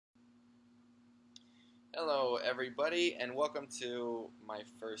Hello, everybody, and welcome to my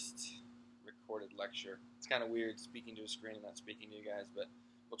first recorded lecture. It's kind of weird speaking to a screen and not speaking to you guys, but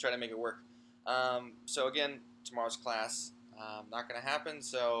we'll try to make it work. So again, tomorrow's class not going to happen,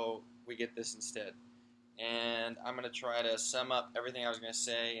 so we get this instead. And I'm going to try to sum up everything I was going to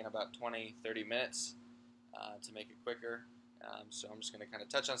say in about 20-30 minutes to make it quicker. So I'm just going to kind of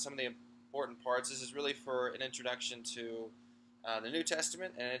touch on some of the important parts. This is really for an introduction to the New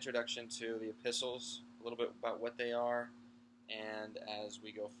Testament and an introduction to the Epistles, a little bit about what they are, and as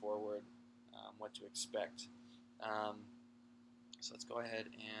we go forward, what to expect. So let's go ahead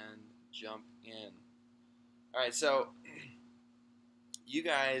and jump in. All right, so you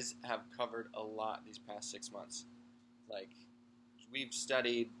guys have covered a lot these past 6 months. Like, we've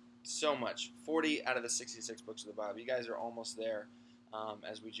studied so much, 40 out of the 66 books of the Bible. You guys are almost there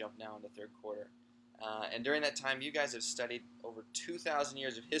as we jump now into third quarter. And during that time, you guys have studied over 2,000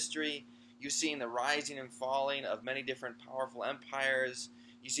 years of history. You've seen the rising and falling of many different powerful empires.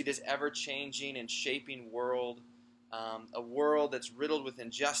 You see this ever-changing and shaping world, a world that's riddled with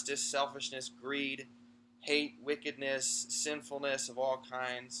injustice, selfishness, greed, hate, wickedness, sinfulness of all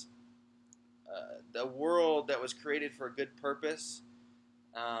kinds. A world that was created for a good purpose,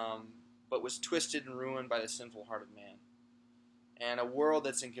 but was twisted and ruined by the sinful heart of man. And a world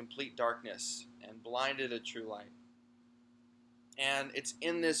that's in complete darkness and blinded to true light. And it's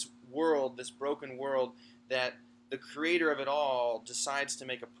in this world, this broken world, that the creator of it all decides to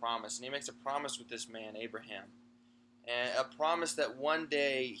make a promise. And he makes a promise with this man, Abraham. And a promise that one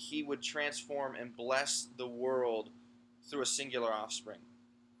day he would transform and bless the world through a singular offspring.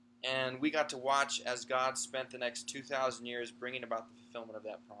 And we got to watch as God spent the next 2,000 years bringing about the fulfillment of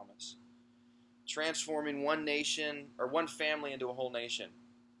that promise. Transforming one nation or one family into a whole nation.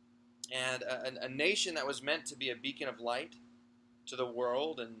 And a nation that was meant to be a beacon of light to the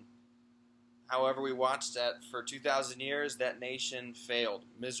world. And however we watched that for 2,000 years, that nation failed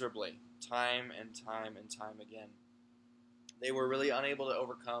miserably, time and time and time again. They were really unable to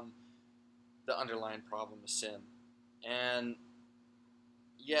overcome the underlying problem of sin. And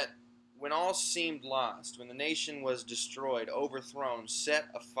yet, when all seemed lost, when the nation was destroyed, overthrown, set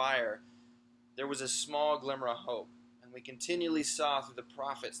afire, there was a small glimmer of hope. And we continually saw through the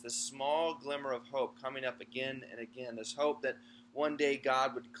prophets this small glimmer of hope coming up again and again. This hope that one day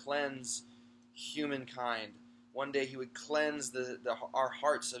God would cleanse humankind. One day he would cleanse our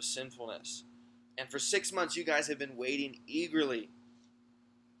hearts of sinfulness. And for 6 months you guys have been waiting eagerly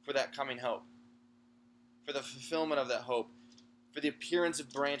for that coming hope. For the fulfillment of that hope. For the appearance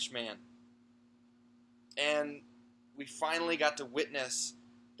of Branch Man. And we finally got to witness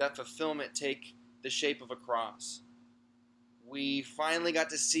that fulfillment take the shape of a cross. We finally got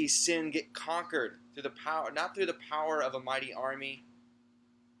to see sin get conquered through the power, not through the power of a mighty army,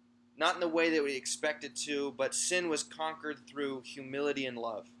 not in the way that we expected to, but sin was conquered through humility and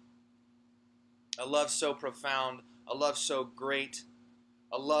love. A love so profound, a love so great,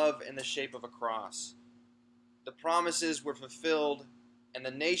 a love in the shape of a cross. The promises were fulfilled, and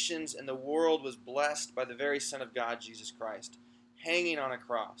the nations and the world was blessed by the very Son of God, Jesus Christ, hanging on a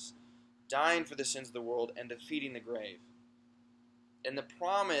cross, dying for the sins of the world, and defeating the grave. And the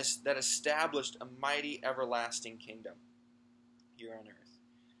promise that established a mighty everlasting kingdom here on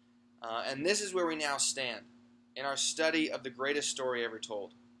earth. And this is where we now stand in our study of the greatest story ever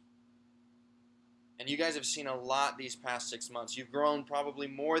told. And you guys have seen a lot these past 6 months. You've grown probably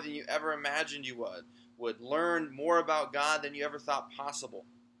more than you ever imagined you would. Learn more about God than you ever thought possible.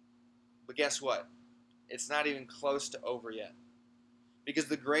 But guess what? It's not even close to over yet. Because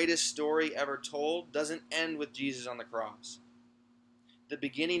the greatest story ever told doesn't end with Jesus on the cross. The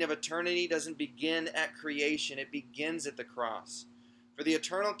beginning of eternity doesn't begin at creation. It begins at the cross. For the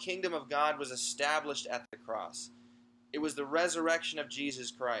eternal kingdom of God was established at the cross. It was the resurrection of Jesus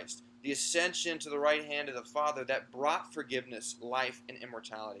Christ, the ascension to the right hand of the Father that brought forgiveness, life, and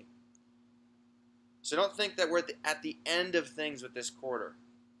immortality. So don't think that we're at the end of things with this quarter.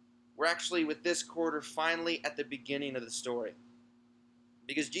 We're actually, with this quarter, finally at the beginning of the story.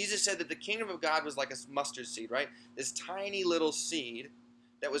 Because Jesus said that the kingdom of God was like a mustard seed, right? This tiny little seed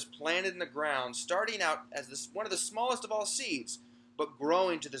that was planted in the ground, starting out as one of the smallest of all seeds, but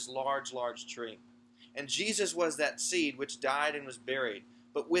growing to this large, large tree. And Jesus was that seed which died and was buried,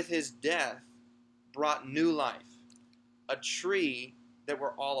 but with his death brought new life, a tree that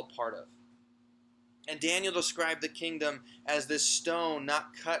we're all a part of. And Daniel described the kingdom as this stone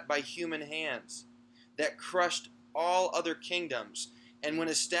not cut by human hands that crushed all other kingdoms, and when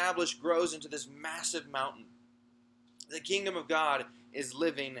established grows into this massive mountain. The kingdom of God is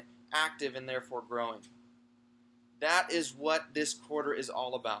living, active, and therefore growing. That is what this quarter is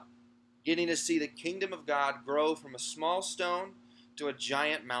all about. getting to see the kingdom of God grow from a small stone to a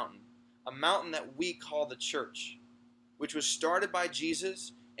giant mountain, a mountain that we call the church, which was started by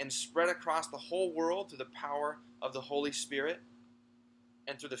Jesus and spread across the whole world through the power of the Holy Spirit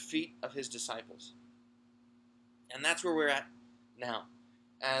and through the feet of his disciples. And that's where we're at now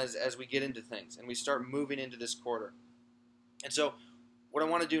as we get into things and we start moving into this quarter. And so what I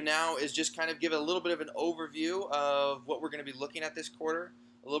want to do now is just kind of give a little bit of an overview of what we're going to be looking at this quarter,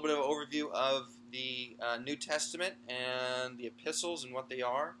 a little bit of an overview of the New Testament and the epistles and what they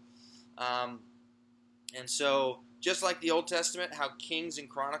are. And so just like the Old Testament, how Kings and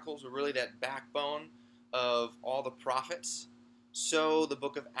Chronicles were really that backbone of all the prophets, so the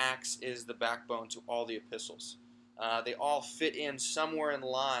book of Acts is the backbone to all the epistles. They all fit in somewhere in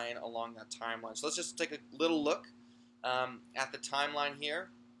line along that timeline. So let's just take a little look at the timeline here.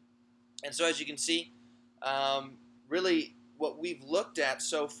 And so as you can see, really what we've looked at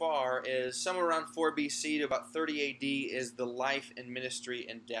so far is somewhere around 4 BC to about 30 AD is the life and ministry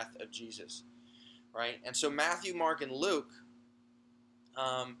and death of Jesus. Right? And so Matthew, Mark, and Luke,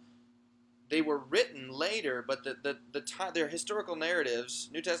 they were written later, but their historical narratives,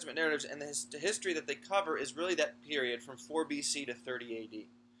 New Testament narratives, and the history that they cover is really that period from 4 BC to 30 AD.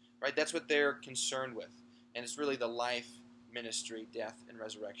 Right? That's what they're concerned with. And it's really the life, ministry, death, and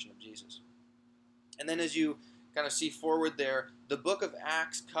resurrection of Jesus. And then as you kind of see forward there, the book of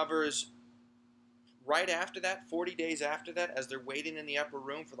Acts covers right after that, 40 days after that, as they're waiting in the upper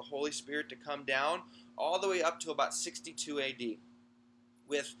room for the Holy Spirit to come down, all the way up to about 62 AD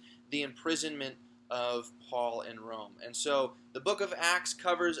with the imprisonment of Paul in Rome. And so the book of Acts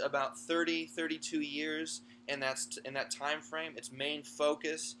covers about 32 years in that time frame. Its main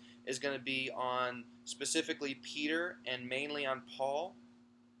focus is going to be on specifically Peter and mainly on Paul.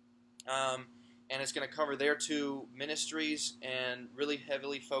 And it's going to cover their two ministries and really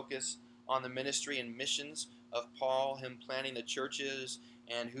heavily focus on the ministry and missions of Paul, him planning the churches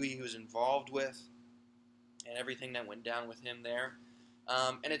and who he was involved with and everything that went down with him there.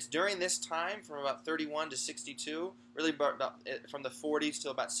 And it's during this time, from about 31 to 62, really about from the 40s to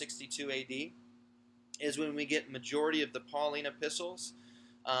about 62 AD, is when we get majority of the Pauline epistles.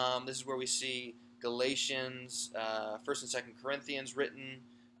 This is where we see Galatians, 1st and 2nd Corinthians written,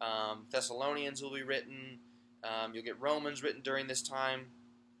 Thessalonians will be written, you'll get Romans written during this time.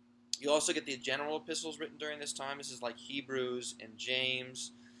 You also get the general epistles written during this time. This is like Hebrews and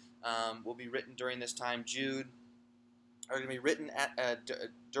James will be written during this time. Jude are going to be written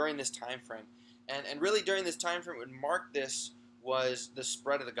during this time frame. And really during this time frame, what marked this was the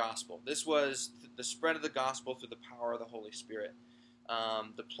spread of the gospel. This was the spread of the gospel through the power of the Holy Spirit.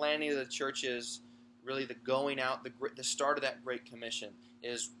 The planning of the churches, really the going out, the start of that Great Commission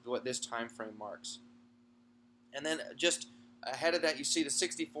is what this time frame marks. And then just ahead of that, you see the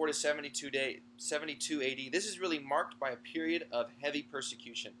 64 to 72 AD. This is really marked by a period of heavy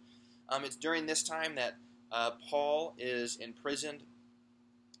persecution. It's during this time that Paul is imprisoned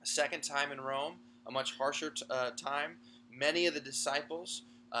a second time in Rome, a much harsher time. Many of the disciples,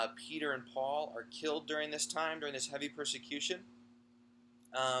 Peter and Paul, are killed during this time, during this heavy persecution.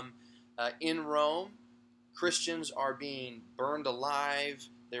 In Rome, Christians are being burned alive.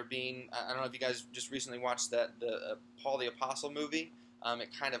 They're being, I don't know if you guys just recently watched the Paul the Apostle movie. It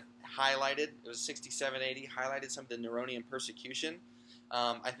kind of highlighted, it was 67 AD, highlighted some of the Neronian persecution.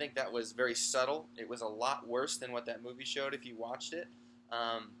 I think that was very subtle. It was a lot worse than what that movie showed if you watched it.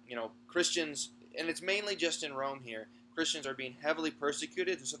 Christians, and it's mainly just in Rome here, Christians are being heavily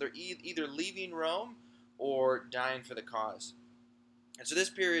persecuted, and so they're either leaving Rome or dying for the cause. And so this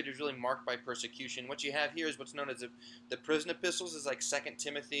period is really marked by persecution. What you have here is what's known as the prison epistles, is like 2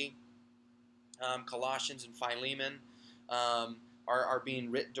 Timothy, Colossians, and Philemon are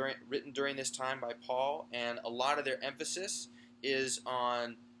being written during this time by Paul, and a lot of their emphasis is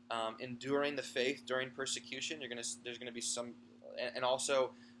on enduring the faith during persecution. There's going to be some, and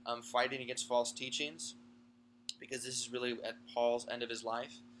also fighting against false teachings, because this is really at Paul's end of his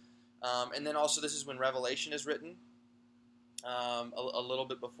life. And then also this is when Revelation is written. A little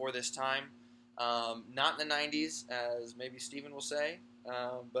bit before this time, not in the 90s, as maybe Stephen will say,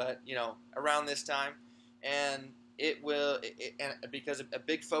 but around this time, and because a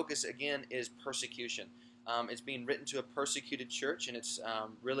big focus again is persecution. It's being written to a persecuted church, and it's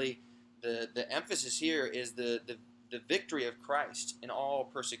really the emphasis here is the victory of Christ in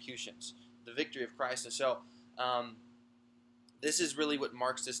all persecutions, the victory of Christ, and so this is really what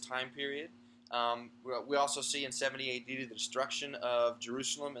marks this time period. We also see in 70 AD the destruction of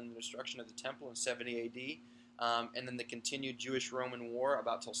Jerusalem and the destruction of the temple in 70 AD, and then the continued Jewish-Roman war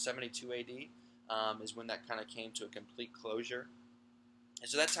about till 72 AD is when that kind of came to a complete closure. And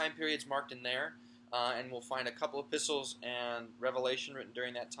so that time period's marked in there, and we'll find a couple epistles and Revelation written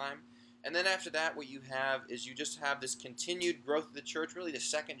during that time. And then after that, what you have is you just have this continued growth of the church, really the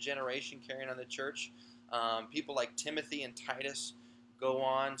second generation carrying on the church. People like Timothy and Titus go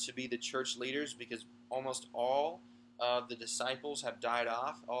on to be the church leaders because almost all of the disciples have died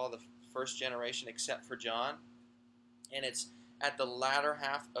off, all the first generation except for John. And it's at the latter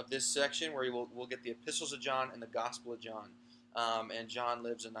half of this section where we'll get the epistles of John and the gospel of John. And John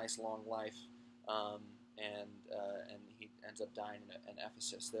lives a nice long life, and he ends up dying in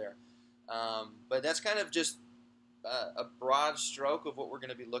Ephesus there. But that's kind of just a broad stroke of what we're going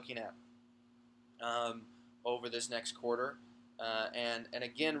to be looking at over this next quarter. And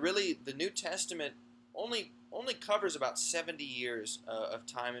again, really, the New Testament only covers about 70 years of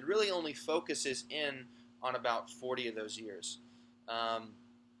time, and really only focuses in on about 40 of those years.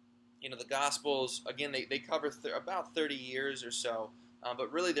 The Gospels, again, they cover about 30 years or so,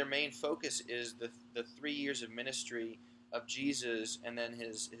 but really their main focus is the 3 years of ministry of Jesus and then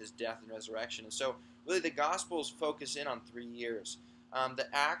his death and resurrection. And so really the Gospels focus in on 3 years. The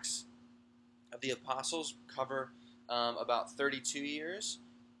Acts of the Apostles cover about 32 years,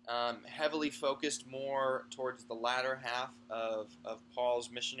 heavily focused more towards the latter half of Paul's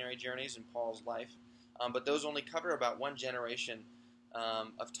missionary journeys and Paul's life. But those only cover about one generation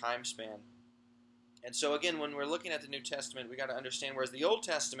of time span. And so again, when we're looking at the New Testament, we got to understand, whereas the Old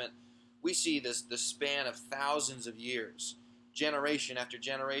Testament, we see the span of thousands of years, generation after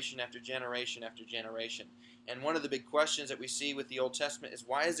generation after generation after generation. And one of the big questions that we see with the Old Testament is,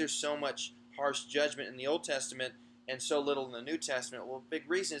 why is there so much harsh judgment in the Old Testament and so little in the New Testament? Well, the big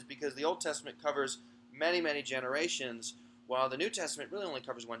reason is because the Old Testament covers many, many generations, while the New Testament really only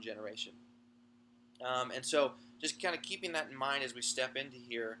covers one generation. And so just kind of keeping that in mind as we step into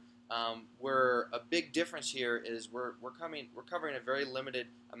here, where a big difference here is we're covering a very limited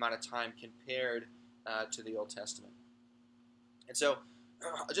amount of time compared to the Old Testament. And so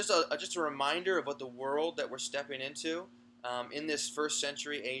just a reminder of what the world that we're stepping into in this first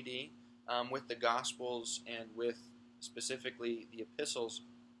century AD with the Gospels and with specifically the epistles.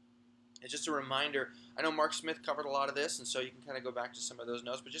 It's just a reminder. I know Mark Smith covered a lot of this, and so you can kind of go back to some of those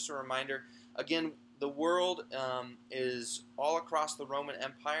notes, but just a reminder, again, the world is all across the Roman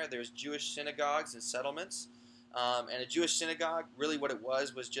Empire. There's Jewish synagogues and settlements. And a Jewish synagogue, really what it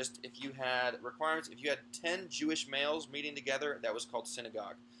was just if you had requirements, if you had 10 Jewish males meeting together, that was called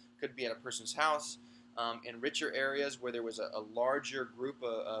synagogue. Could be at a person's house. In richer areas where there was a larger group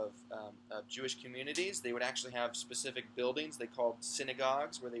of Jewish communities, they would actually have specific buildings they called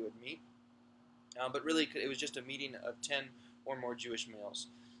synagogues where they would meet. But really, it was just a meeting of 10 or more Jewish males.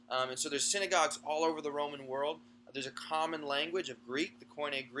 And so there's synagogues all over the Roman world. There's a common language of Greek, the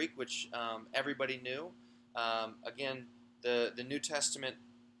Koine Greek, which everybody knew. Again, the New Testament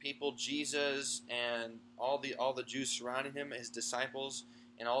people, Jesus and all the Jews surrounding him, his disciples,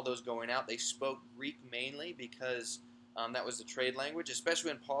 and all those going out, they spoke Greek mainly because that was the trade language. Especially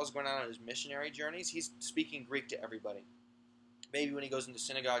when Paul's going out on his missionary journeys, he's speaking Greek to everybody. Maybe when he goes into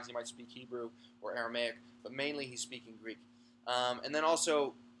synagogues, he might speak Hebrew or Aramaic, but mainly he's speaking Greek. And then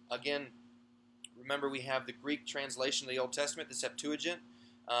also, again, remember we have the Greek translation of the Old Testament, the Septuagint,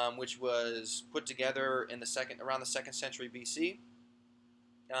 which was put together in around the 2nd century BC.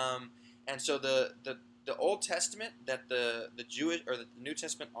 And so the Old Testament that the Jewish or the New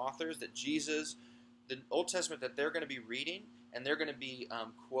Testament authors that the Old Testament that they're going to be reading and they're going to be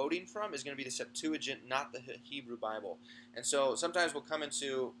quoting from is going to be the Septuagint, not the Hebrew Bible. And so sometimes we'll come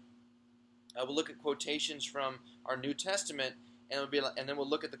into we'll look at quotations from our New Testament, and it'll be like, and then we'll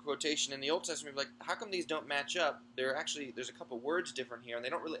look at the quotation in the Old Testament, and be like, how come these don't match up? There's a couple words different here, and they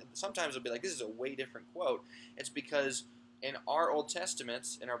don't really. Sometimes it'll be like, this is a way different quote. It's because in our Old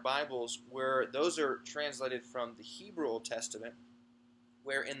Testaments, in our Bibles, where those are translated from the Hebrew Old Testament,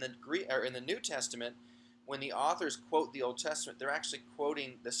 where in the Greek or in the New Testament, when the authors quote the Old Testament, they're actually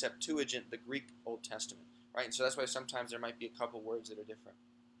quoting the Septuagint, the Greek Old Testament, right? And so that's why sometimes there might be a couple words that are different.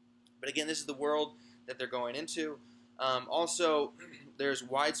 But again, this is the world that they're going into. Also, there's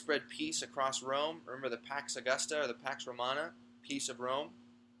widespread peace across Rome. Remember the Pax Augusta or the Pax Romana, peace of Rome.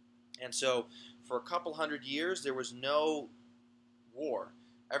 And so for a couple hundred years, there was no war.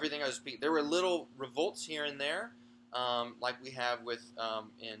 Everything was peace. There were little revolts here and there, like we have with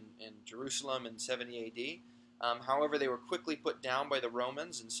in Jerusalem in 70 AD. However, they were quickly put down by the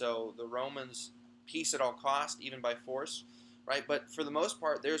Romans, and so the Romans, peace at all cost, even by force. Right, but for the most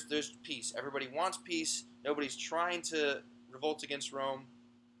part, there's peace. Everybody wants peace. Nobody's trying to revolt against Rome.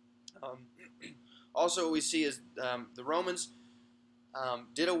 Also, what we see is the Romans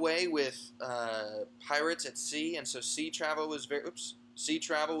did away with pirates at sea, and so sea travel was Sea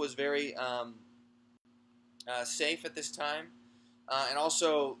travel was very safe at this time. And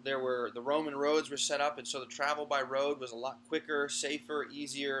also, the Roman roads were set up, and so the travel by road was a lot quicker, safer,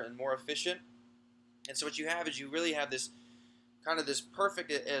 easier, and more efficient. And so what you have is you really have this kind of this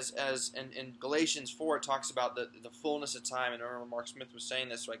perfect, as in Galatians 4, it talks about the fullness of time. And I remember Mark Smith was saying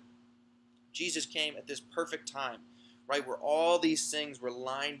this, like, Jesus came at this perfect time, right, where all these things were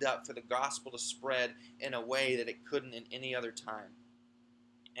lined up for the gospel to spread in a way that it couldn't in any other time.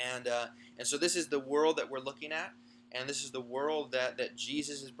 And so this is the world that we're looking at, and this is the world that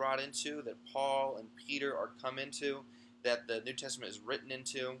Jesus is brought into, that Paul and Peter are come into, that the New Testament is written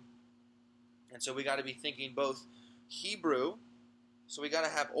into. And so we got to be thinking both Hebrew, so we got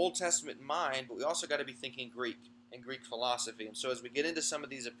to have Old Testament in mind, but we also got to be thinking Greek and Greek philosophy. And so as we get into some of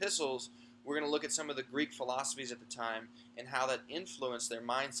these epistles, we're going to look at some of the Greek philosophies at the time and how that influenced their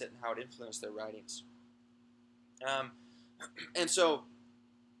mindset and how it influenced their writings. And so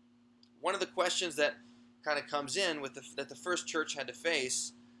one of the questions that kind of comes in with that the first church had to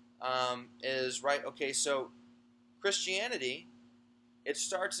face is, right, okay, so Christianity, it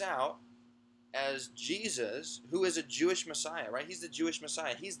starts out as Jesus, who is a Jewish Messiah, right? He's the Jewish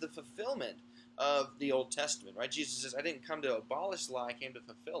Messiah. He's the fulfillment of the Old Testament, right? Jesus says, I didn't come to abolish the law, I came to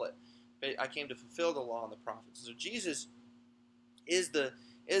fulfill it. I came to fulfill the law and the prophets. So Jesus is the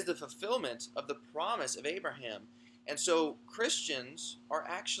fulfillment of the promise of Abraham. And so Christians are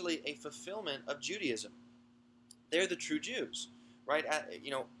actually a fulfillment of Judaism. They're the true Jews, right?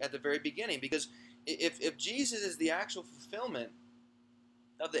 At the very beginning, because if Jesus is the actual fulfillment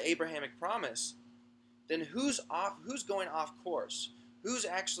of the Abrahamic promise, then who's going off course? Who's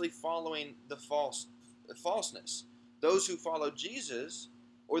actually following the falseness? Those who followed Jesus,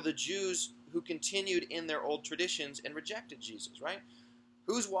 or the Jews who continued in their old traditions and rejected Jesus, right?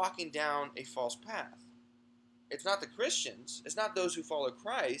 Who's walking down a false path? It's not the Christians. It's not those who follow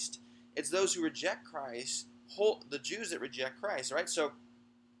Christ. It's those who reject Christ, the Jews that reject Christ, right? So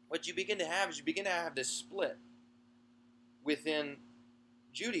what you begin to have is this split within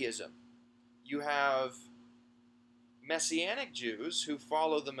Judaism. You have Messianic Jews who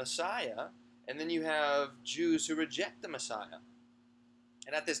follow the Messiah, and then you have Jews who reject the Messiah.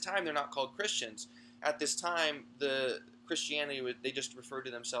 And at this time, they're not called Christians. At this time, the Christianity, they just refer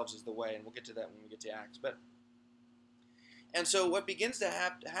to themselves as the way, and we'll get to that when we get to Acts. And so what begins to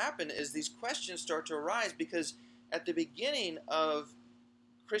happen is these questions start to arise, because at the beginning of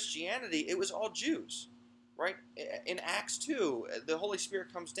Christianity, it was all Jews, right? In Acts 2, the Holy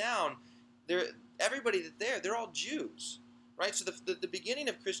Spirit comes down. Everybody they're all Jews, right? So the beginning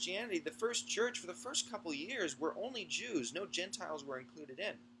of Christianity, the first church for the first couple of years were only Jews. No Gentiles were included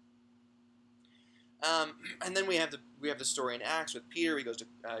in. And then we have the story in Acts with Peter. He goes to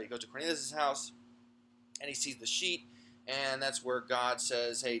Cornelius' house, and he sees the sheet, and that's where God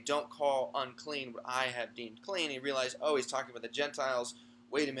says, "Hey, don't call unclean what I have deemed clean." And he realized, oh, he's talking about the Gentiles.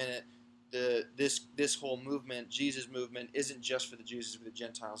 Wait a minute, this whole movement, Jesus movement, isn't just for the Jews; it's for the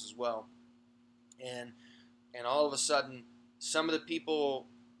Gentiles as well. And all of a sudden, some of the people,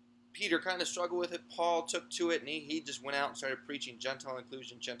 Peter kind of struggled with it. Paul took to it, and he just went out and started preaching Gentile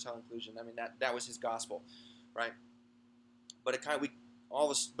inclusion. I mean, that was his gospel, right? But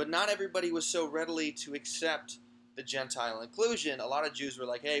but not everybody was so readily to accept the Gentile inclusion. A lot of Jews were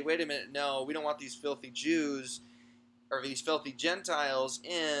like, hey, wait a minute, no, we don't want these filthy Jews or these filthy Gentiles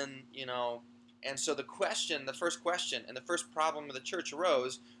in, And so the first question, and the first problem of the church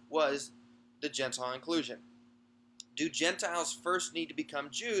arose was the Gentile inclusion. Do Gentiles first need to become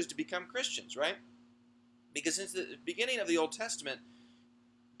Jews to become Christians, right? Because since the beginning of the Old Testament,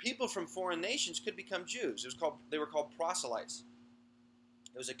 people from foreign nations could become Jews. They were called proselytes.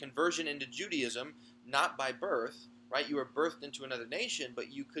 It was a conversion into Judaism, not by birth, right? You were birthed into another nation,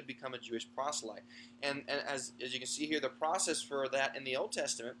 but you could become a Jewish proselyte. And as you can see here, the process for that in the Old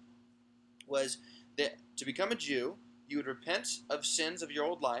Testament was that to become a Jew, you would repent of sins of your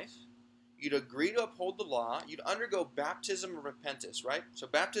old life, you'd agree to uphold the law, you'd undergo baptism or repentance, right? So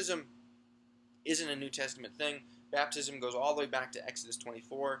baptism isn't a New Testament thing. Baptism goes all the way back to Exodus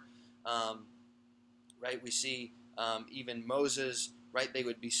 24, right? We see even Moses, right? They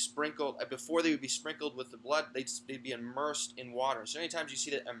would be sprinkled, before they would be sprinkled with the blood, they'd be immersed in water. So anytime you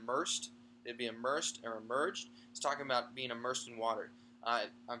see that immersed, they'd be immersed or immerged, it's talking about being immersed in water. I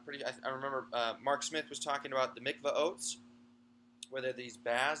remember Mark Smith was talking about the mikvah oats, where there are these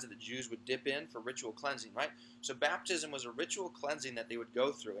baths that the Jews would dip in for ritual cleansing, right? So baptism was a ritual cleansing that they would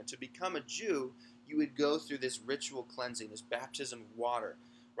go through. And to become a Jew, you would go through this ritual cleansing, this baptism of water,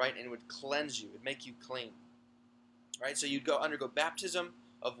 right? And it would cleanse you. It would make you clean, right? So you'd undergo baptism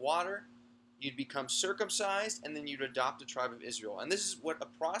of water. You'd become circumcised, and then you'd adopt the tribe of Israel. And this is what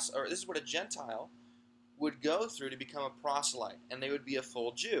a Gentile would go through to become a proselyte, and they would be a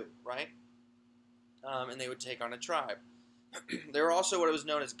full Jew, right? And they would take on a tribe. They were also what was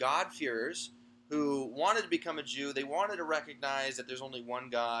known as God-fearers, who wanted to become a Jew. They wanted to recognize that there's only one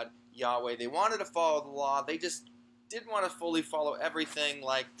God, Yahweh. They wanted to follow the law. They just didn't want to fully follow everything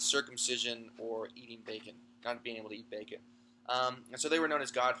like circumcision or eating bacon, not being able to eat bacon. And so they were known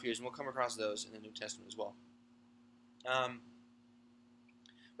as God-fearers, and we'll come across those in the New Testament as well. But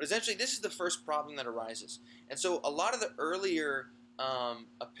essentially, this is the first problem that arises. And so a lot of the earlier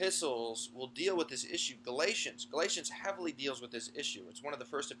epistles will deal with this issue. Galatians heavily deals with this issue. It's one of the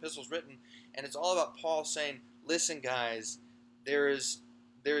first epistles written, and it's all about Paul saying, listen, guys,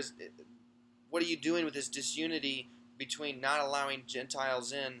 what are you doing with this disunity between not allowing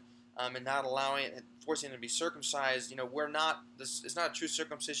Gentiles in and not forcing them to be circumcised? It's not a true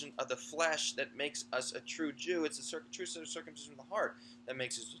circumcision of the flesh that makes us a true Jew. It's a true circumcision of the heart that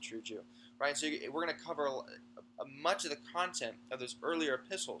makes us a true Jew, right? So we're going to cover much of the content of those earlier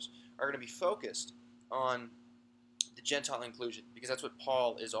epistles are going to be focused on the Gentile inclusion, because that's what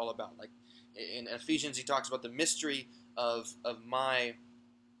Paul is all about. Like in Ephesians, he talks about the mystery of my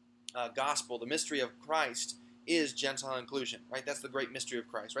gospel. The mystery of Christ is Gentile inclusion, right? That's the great mystery of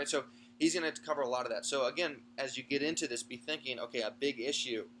Christ, right? So he's going to cover a lot of that. So again, as you get into this, be thinking, okay, a big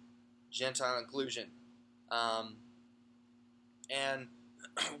issue, Gentile inclusion. And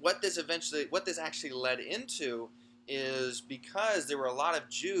what this actually led into is because there were a lot of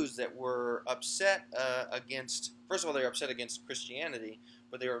Jews that were upset first of all, they were upset against Christianity,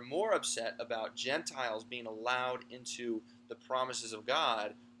 but they were more upset about Gentiles being allowed into the promises of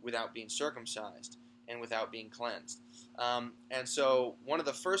God without being circumcised and without being cleansed. And so one of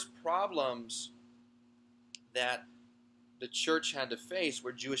the first problems that the church had to face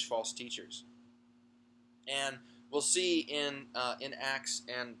were Jewish false teachers. And we'll see in Acts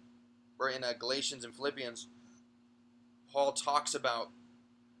or in Galatians and Philippians, Paul talks about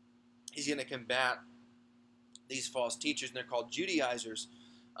he's going to combat these false teachers, and they're called Judaizers.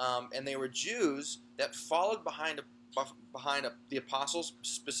 And they were Jews that followed behind the apostles,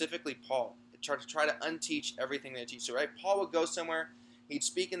 specifically Paul, to try to unteach everything they teach. So, right, Paul would go somewhere, he'd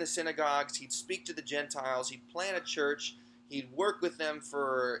speak in the synagogues, he'd speak to the Gentiles, he'd plant a church, he'd work with them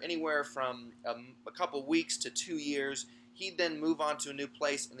for anywhere from a couple weeks to 2 years. He'd then move on to a new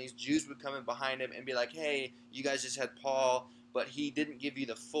place, and these Jews would come in behind him and be like, hey, you guys just had Paul, but he didn't give you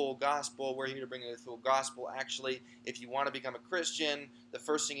the full gospel. We're here to bring you the full gospel. Actually, if you want to become a Christian, the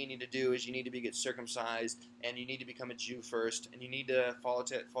first thing you need to do is you need to get circumcised, and you need to become a Jew first, and you need to follow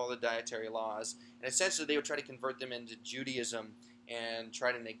the dietary laws. And essentially, they would try to convert them into Judaism and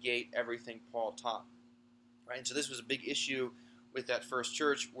try to negate everything Paul taught. Right? And so this was a big issue with that first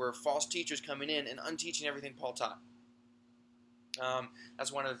church, were false teachers coming in and unteaching everything Paul taught.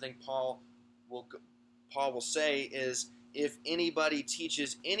 That's one of the things Paul will say is, if anybody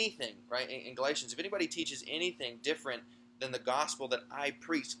teaches anything, right, in Galatians, if anybody teaches anything different than the gospel that I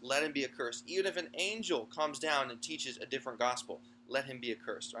preach, let him be accursed. Even if an angel comes down and teaches a different gospel, let him be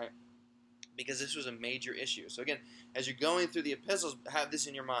accursed, right? Because this was a major issue. So again, as you're going through the epistles, have this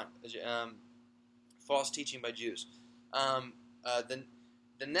in your mind. False teaching by Jews. The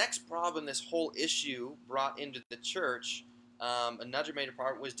next problem this whole issue brought into the church, another major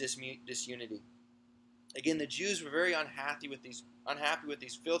part, was disunity. Again, the Jews were very unhappy with these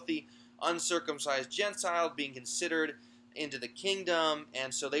filthy, uncircumcised Gentiles being considered into the kingdom,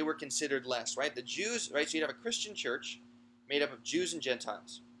 and so they were considered less, right? The Jews, right? So you'd have a Christian church made up of Jews and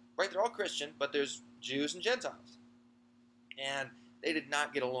Gentiles, right? They're all Christian, but there's Jews and Gentiles, and they did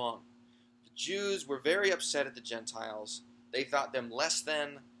not get along. The Jews were very upset at the Gentiles. They thought them less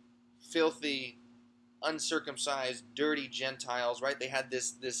than, filthy, uncircumcised, dirty Gentiles, right? They had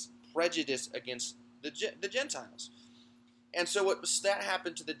this prejudice against the Gentiles. And so that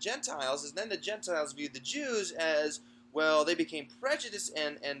happened to the Gentiles is then the Gentiles viewed the Jews as, well, they became prejudiced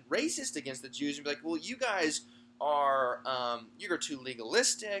and racist against the Jews, and be like, well, you guys are you're too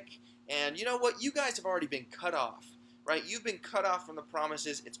legalistic, and you know what? You guys have already been cut off, right? You've been cut off from the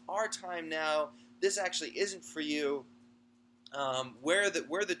promises. It's our time now. This actually isn't for you. We're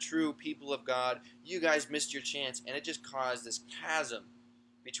the true people of God. You guys missed your chance, and it just caused this chasm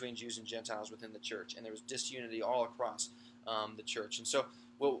between Jews and Gentiles within the church, and there was disunity all across the church. And so,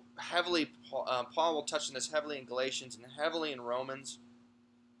 Paul will touch on this heavily in Galatians and heavily in Romans,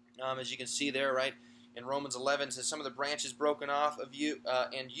 as you can see there, right? In Romans 11, it says, some of the branches broken off of you,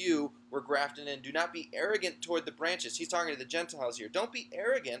 and you were grafted in. Do not be arrogant toward the branches. He's talking to the Gentiles here. Don't be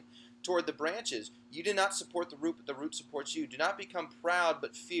arrogant toward the branches. You do not support the root, but the root supports you. Do not become proud,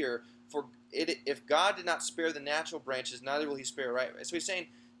 but fear, for if God did not spare the natural branches, neither will he spare, right? So he's saying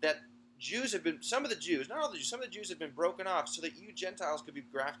that some of the Jews, not all the Jews, some of the Jews have been broken off so that you Gentiles could be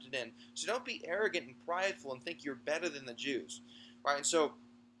grafted in. So don't be arrogant and prideful and think you're better than the Jews, right?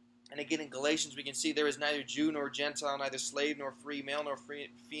 And again in Galatians we can see there is neither Jew nor Gentile, neither slave nor free, male nor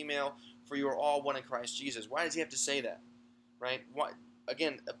female, for you are all one in Christ Jesus. Why does he have to say that, right? Why?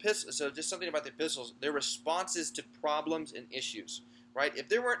 Again, epistles. So just something about the epistles. They're responses to problems and issues, right? If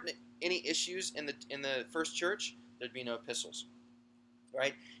there weren't any issues in the first church, there'd be no epistles,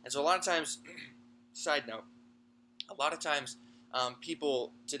 right? And so a lot of times, side note, a lot of times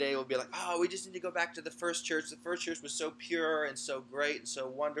people today will be like, oh, we just need to go back to the first church. The first church was so pure and so great and so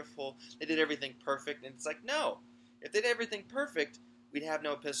wonderful. They did everything perfect. And it's like, no. If they did everything perfect, we'd have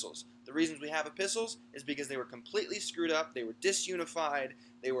no epistles. The reasons we have epistles is because they were completely screwed up. They were disunified.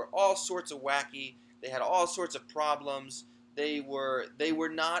 They were all sorts of wacky. They had all sorts of problems. They were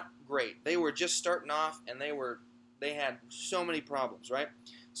not great. They were just starting off, and they had so many problems, right?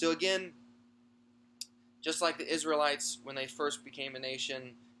 So again, just like the Israelites, when they first became a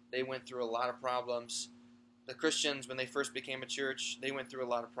nation, they went through a lot of problems. The Christians, when they first became a church, they went through a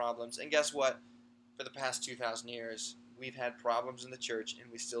lot of problems. And guess what? For the past 2,000 years, we've had problems in the church,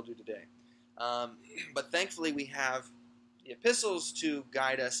 and we still do today. But thankfully, we have the epistles to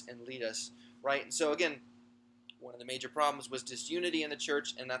guide us and lead us, right? And so again, one of the major problems was disunity in the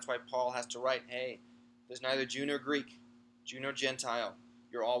church, and that's why Paul has to write, hey, there's neither Jew nor Greek, Jew nor Gentile.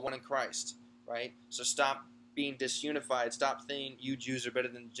 You're all one in Christ, right? So stop being disunified. Stop thinking you Jews are better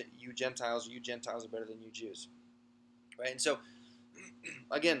than you Gentiles, or you Gentiles are better than you Jews, right? And so,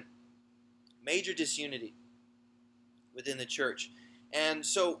 again, major disunity within the church. And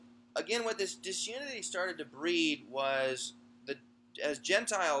so, again, what this disunity started to breed was as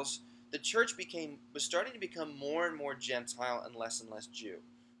Gentiles, the church was starting to become more and more Gentile and less Jew,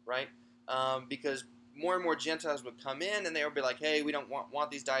 right? Because more and more Gentiles would come in, and they would be like, hey, we don't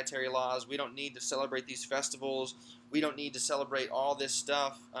want these dietary laws. We don't need to celebrate these festivals. We don't need to celebrate all this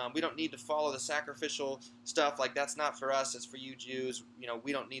stuff. We don't need to follow the sacrificial stuff. Like, that's not for us. It's for you Jews.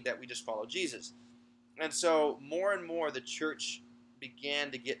 We don't need that. We just follow Jesus. And so more and more the church began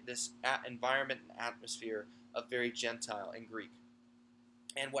to get this environment and atmosphere of very Gentile and Greek.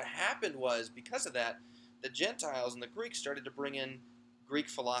 And what happened was, because of that, the Gentiles and the Greeks started to bring in Greek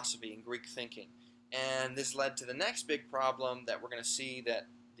philosophy and Greek thinking. And this led to the next big problem that we're going to see that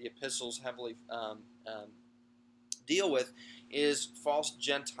the epistles heavily deal with is false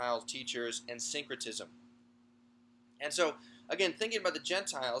Gentile teachers and syncretism. And so, again, thinking about the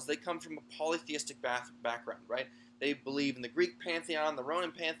Gentiles, they come from a polytheistic background, right? They believe in the Greek pantheon, the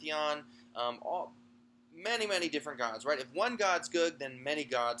Roman pantheon, many different gods, right? If one god's good, then many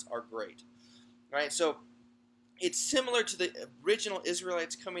gods are great, right? So it's similar to the original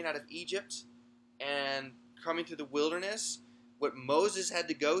Israelites coming out of Egypt and coming through the wilderness. What Moses had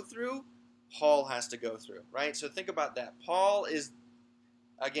to go through, Paul has to go through, right? So think about that. Paul is,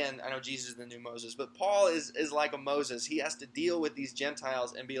 again, I know Jesus is the new Moses, but Paul is like a Moses. He has to deal with these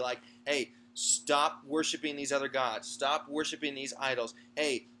Gentiles and be like, hey, stop worshiping these other gods. Stop worshiping these idols.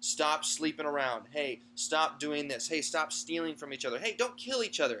 Hey, stop sleeping around. Hey, stop doing this. Hey, stop stealing from each other. Hey, don't kill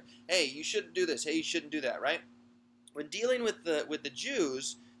each other. Hey, you shouldn't do this. Hey, you shouldn't do that, right? When dealing with the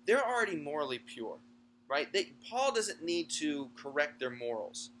Jews, they're already morally pure, right? Paul doesn't need to correct their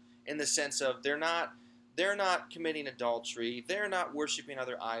morals in the sense of they're not committing adultery, they're not worshiping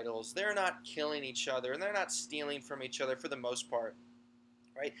other idols, they're not killing each other, and they're not stealing from each other for the most part,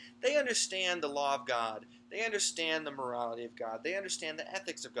 right? They understand the law of God, they understand the morality of God, they understand the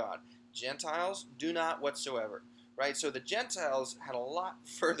ethics of God. Gentiles do not whatsoever, right? So the Gentiles had a lot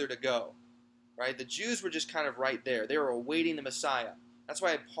further to go, right? The Jews were just kind of right there. They were awaiting the Messiah. That's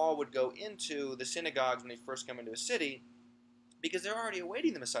why Paul would go into the synagogues when they first come into a city, because they're already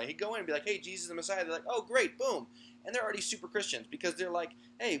awaiting the Messiah. He'd go in and be like, hey, Jesus is the Messiah. They're like, oh, great, boom. And they're already super Christians because they're like,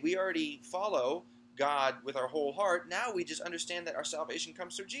 hey, we already follow God with our whole heart. Now we just understand that our salvation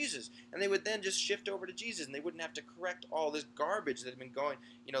comes through Jesus. And they would then just shift over to Jesus, and they wouldn't have to correct all this garbage that had been going,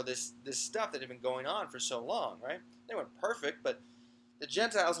 this stuff that had been going on for so long, right? They weren't perfect, but the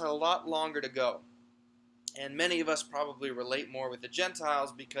Gentiles had a lot longer to go. And many of us probably relate more with the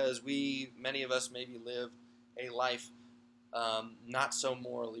Gentiles because many of us maybe live a life not so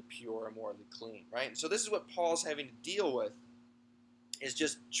morally pure or morally clean, right? And so this is what Paul's having to deal with, is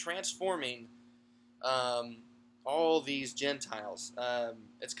just transforming all these Gentiles.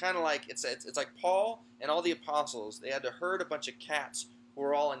 It's kind of like it's like Paul and all the apostles. They had to herd a bunch of cats who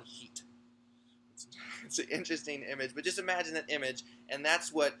were all in heat. It's an interesting image, but just imagine that image, and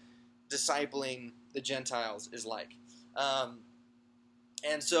that's what discipling the Gentiles is like.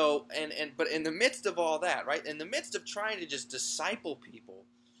 And so, but in the midst of all that, right, in the midst of trying to just disciple people,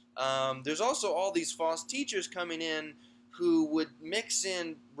 there's also all these false teachers coming in who would mix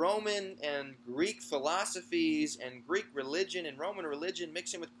in Roman and Greek philosophies and Greek religion and Roman religion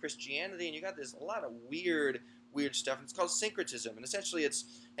mixing with Christianity, and you got this a lot of weird stuff. And it's called syncretism, and essentially it's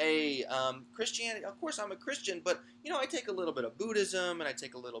Christianity. Of course, I'm a Christian, but I take a little bit of Buddhism, and I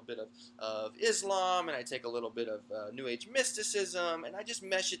take a little bit of Islam, and I take a little bit of New Age mysticism, and I just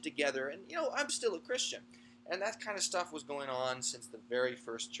mesh it together, and I'm still a Christian. And that kind of stuff was going on since the very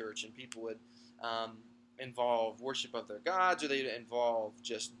first church, and people would involve worship of their gods, or they'd involve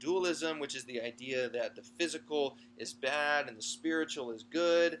just dualism, which is the idea that the physical is bad and the spiritual is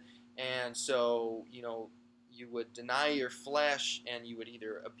good, and so you would deny your flesh, and you would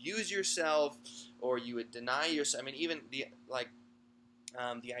either abuse yourself, or you would deny yourself. I mean, even the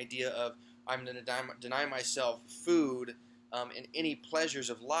idea of I'm going to deny myself food and any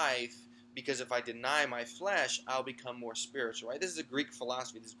pleasures of life, because if I deny my flesh, I'll become more spiritual. Right? This is a Greek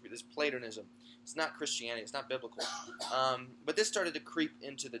philosophy. This is Platonism. It's not Christianity. It's not biblical. But this started to creep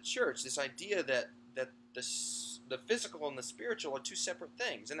into the church. This idea that the physical and the spiritual are two separate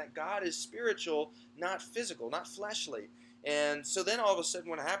things, and that God is spiritual, not physical, not fleshly. And so then all of a sudden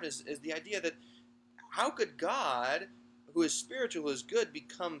what happens is the idea that how could God, who is spiritual, who is good,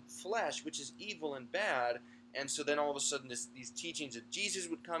 become flesh, which is evil and bad? And so then all of a sudden these teachings that Jesus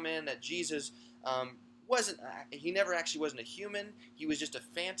would come in, that Jesus he never actually wasn't a human. He was just a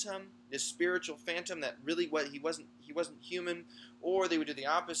phantom, this spiritual phantom that really he wasn't human. Or they would do the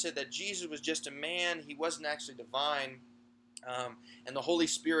opposite, that Jesus was just a man. He wasn't actually divine. And the Holy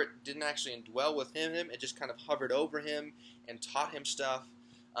Spirit didn't actually indwell with him. It just kind of hovered over him and taught him stuff.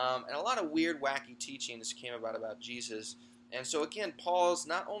 And a lot of weird, wacky teachings came about Jesus. And so again, Paul's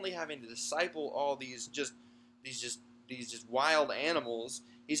not only having to disciple all these wild animals,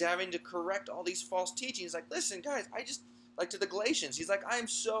 he's having to correct all these false teachings. Like, listen, guys, like to the Galatians, he's like, I'm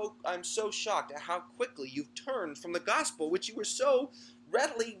so shocked at how quickly you've turned from the gospel, which you were so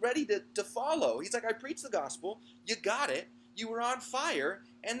readily ready to follow. He's like, I preached the gospel, you got it, you were on fire,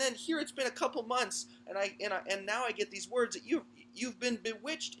 and then here it's been a couple months, and now I get these words that you've been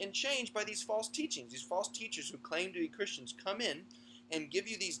bewitched and changed by these false teachings. These false teachers who claim to be Christians come in and give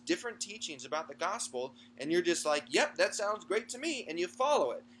you these different teachings about the gospel, and you're just like, yep, that sounds great to me, and you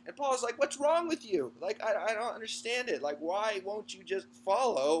follow it. And Paul's like, what's wrong with you? Like, I don't understand it. Like, why won't you just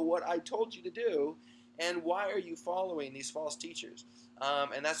follow what I told you to do, and why are you following these false teachers?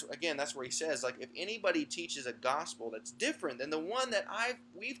 And that's where he says, like, if anybody teaches a gospel that's different than the one that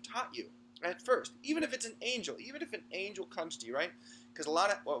we've taught you at first, even if it's an angel, even if an angel comes to you, right? Because a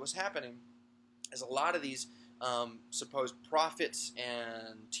lot of what was happening is a lot of these supposed prophets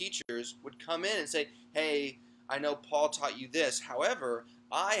and teachers would come in and say, hey, I know Paul taught you this. However,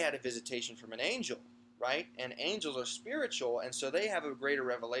 I had a visitation from an angel, right? And angels are spiritual, and so they have a greater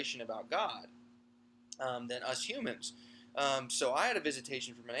revelation about God than us humans. So I had a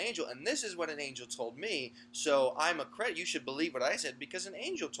visitation from an angel, and this is what an angel told me. So I'm a credit. You should believe what I said because an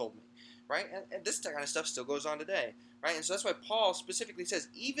angel told me, right? And this kind of stuff still goes on today, right? And so that's why Paul specifically says,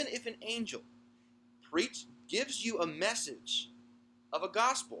 even if an angel gives you a message of a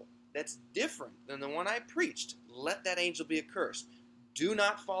gospel that's different than the one I preached, let that angel be accursed. Do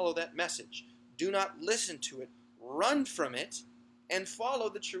not follow that message. Do not listen to it. Run from it and follow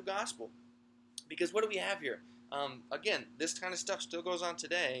the true gospel. Because what do we have here? Again, this kind of stuff still goes on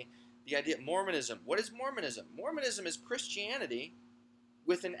today. The idea of Mormonism. What is Mormonism? Mormonism is Christianity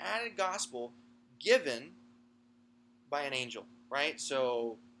with an added gospel given by an angel, right?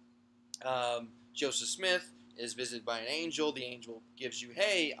 So Joseph Smith is visited by an angel. The angel gives you,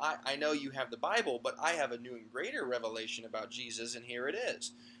 hey, I know you have the Bible, but I have a new and greater revelation about Jesus, and here it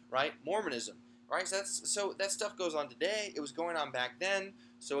is, right? Mormonism, right? So that stuff goes on today. It was going on back then.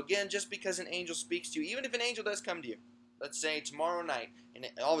 So again, just because an angel speaks to you, even if an angel does come to you, let's say tomorrow night, and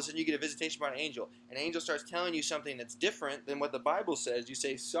all of a sudden you get a visitation by an angel starts telling you something that's different than what the Bible says, you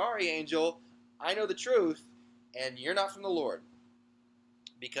say, sorry, angel, I know the truth, and you're not from the Lord.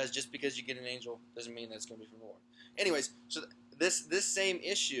 Because just because you get an angel doesn't mean that it's going to be from the Lord. Anyways, so this same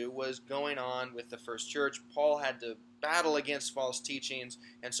issue was going on with the first church. Paul had to battle against false teachings.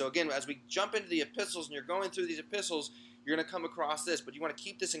 And so again, as we jump into the epistles and you're going through these epistles, you're going to come across this. But you want to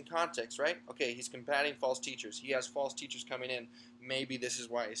keep this in context, right? Okay, he's combating false teachers. He has false teachers coming in. Maybe this is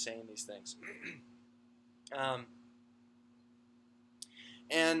why he's saying these things.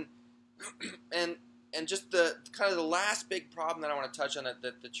 And just the kind of the last big problem that I want to touch on that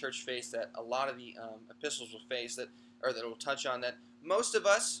the church faced, that a lot of the epistles will face, that will touch on, that most of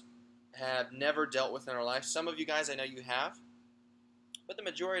us have never dealt with in our life. Some of you guys, I know you have. But the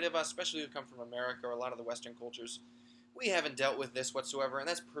majority of us, especially who come from America or a lot of the Western cultures, we haven't dealt with this whatsoever, and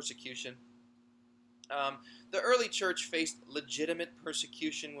that's persecution. The early church faced legitimate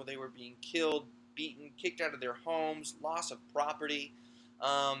persecution where they were being killed, beaten, kicked out of their homes, loss of property.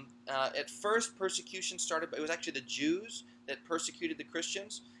 At first, persecution started, it was actually the Jews that persecuted the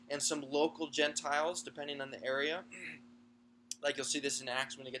Christians and some local Gentiles, depending on the area. Like you'll see this in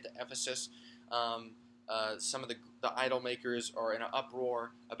Acts when you get to Ephesus. Some of the idol makers are in an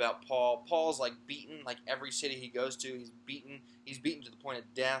uproar about Paul. Paul's like beaten, like every city he goes to, he's beaten. He's beaten to the point of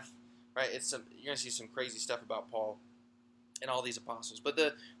death. Right? You're gonna see some crazy stuff about Paul and all these apostles. But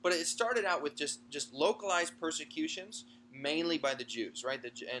it started out with just localized persecutions, mainly by the Jews, right?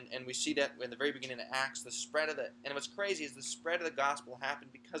 And we see that in the very beginning of Acts, and what's crazy is the spread of the gospel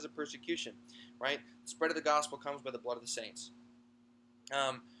happened because of persecution, right? The spread of the gospel comes by the blood of the saints.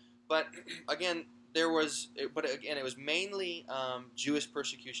 But again, it was mainly Jewish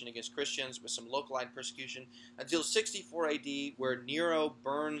persecution against Christians with some localized persecution until 64 AD, where Nero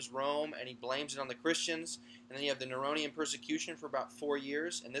burns Rome and he blames it on the Christians. And then you have the Neronian persecution for about 4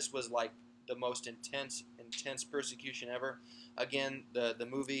 years, and this was like the most intense persecution ever. Again, the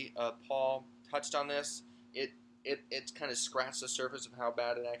movie Paul touched on this. It kind of scratched the surface of how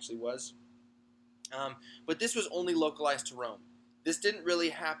bad it actually was. But this was only localized to Rome. This didn't really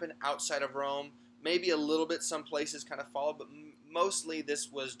happen outside of Rome. Maybe a little bit some places kind of followed, but mostly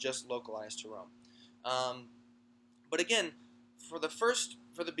this was just localized to Rome. But again, for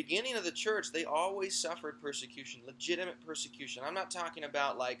the beginning of the church, they always suffered persecution, legitimate persecution. I'm not talking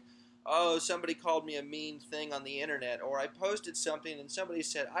about like, oh, somebody called me a mean thing on the internet, or I posted something and somebody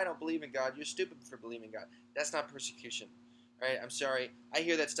said, I don't believe in God, you're stupid for believing in God. That's not persecution, right? I'm sorry. I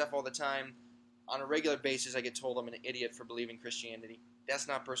hear that stuff all the time. On a regular basis, I get told I'm an idiot for believing Christianity. That's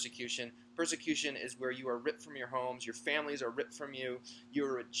not persecution. Persecution is where you are ripped from your homes, your families are ripped from you, you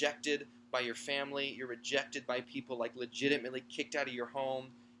are rejected by your family, you're rejected by people, like legitimately kicked out of your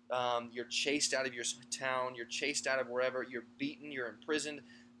home, you're chased out of your town, you're chased out of wherever, you're beaten, you're imprisoned.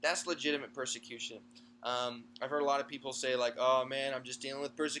 That's legitimate persecution. I've heard a lot of people say like, oh man, I'm just dealing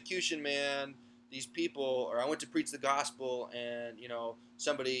with persecution, man. These people, or I went to preach the gospel and, you know,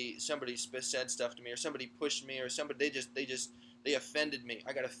 somebody said stuff to me, or somebody pushed me, or somebody, they offended me.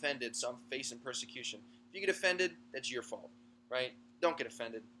 I got offended, so I'm facing persecution. If you get offended, that's your fault, right? Don't get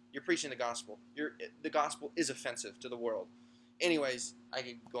offended. You're preaching the gospel. The gospel is offensive to the world. Anyways, I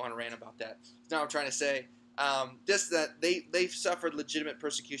could go on a rant about that. Now what I'm trying to say, just that they've suffered legitimate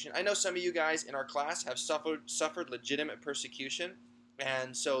persecution. I know some of you guys in our class have suffered legitimate persecution,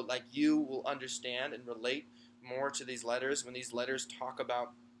 and so like you will understand and relate more to these letters when these letters talk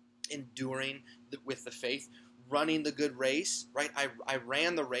about enduring with the faith, running the good race, right? I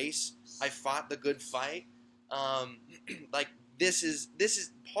ran the race. I fought the good fight. Like this is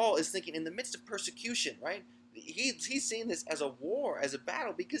Paul is thinking in the midst of persecution, right? He's seeing this as a war, as a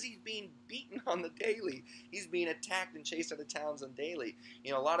battle, because he's being beaten on the daily. He's being attacked and chased out of towns on daily.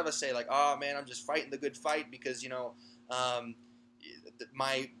 You know, a lot of us say like, oh man, I'm just fighting the good fight because, you know,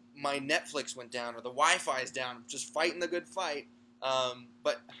 my Netflix went down or the Wi-Fi is down. I'm just fighting the good fight.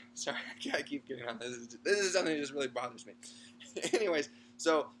 But sorry, I keep getting on this. This is something that just really bothers me. Anyways,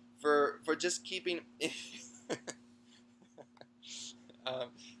 so for just keeping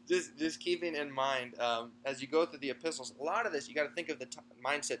just keeping in mind as you go through the epistles, a lot of this you got to think of the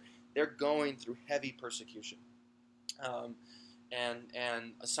mindset. They're going through heavy persecution,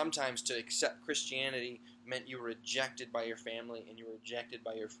 and sometimes to accept Christianity meant you were rejected by your family, and you were rejected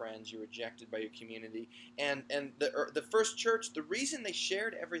by your friends, you were rejected by your community. And the first church, the reason they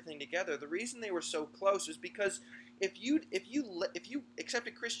shared everything together, the reason they were so close is because if you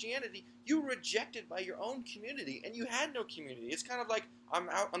accepted Christianity, you were rejected by your own community, and you had no community. It's kind of like I'm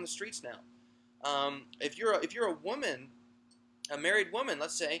out on the streets now. If you're a woman, a married woman,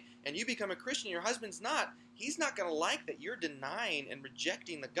 let's say, and you become a Christian, your husband's not, he's not going to like that you're denying and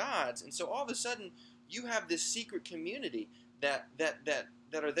rejecting the gods. And so all of a sudden, you have this secret community that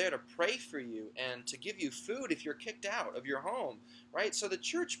are there to pray for you and to give you food if you're kicked out of your home, right? So the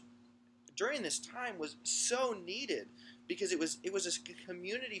church during this time was so needed because it was a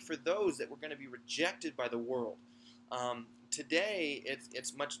community for those that were going to be rejected by the world. Today,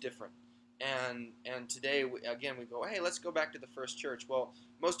 it's much different. And today, again, we go, hey, let's go back to the first church. Well,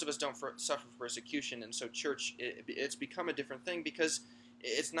 most of us don't suffer persecution, and so church, it's become a different thing because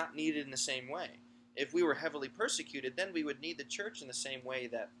it's not needed in the same way. If we were heavily persecuted, then we would need the church in the same way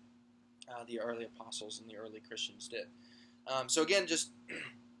that the early apostles and the early Christians did. So again, just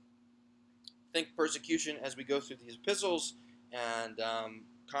think persecution as we go through these epistles and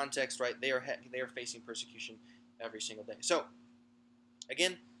context, right? They are facing persecution every single day. So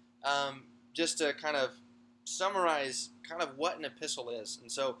Again, just to kind of summarize kind of what an epistle is.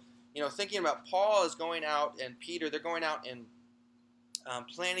 And so, thinking about Paul is going out and Peter, they're going out and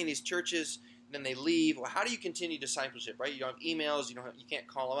planning these churches, and then they leave. Well, how do you continue discipleship, right? You don't have emails, you can't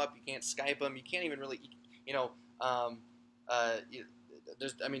call them up, you can't Skype them, you can't even really,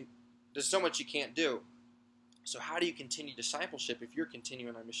 there's so much you can't do. So how do you continue discipleship if you're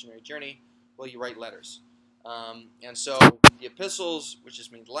continuing on a missionary journey? Well, you write letters. And so the epistles, which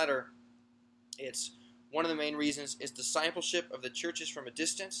just means letter, it's one of the main reasons is discipleship of the churches from a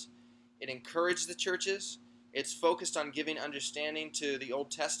distance. It encourages the churches. It's focused on giving understanding to the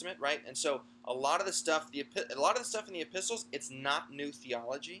Old Testament, right? And so a lot of the stuff in the epistles, it's not new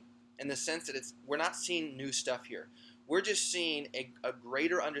theology in the sense that we're not seeing new stuff here. We're just seeing a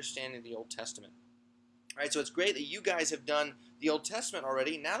greater understanding of the Old Testament. All right, so it's great that you guys have done the Old Testament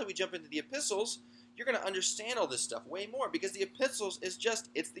already. Now that we jump into the epistles, you're going to understand all this stuff way more, because the epistles it's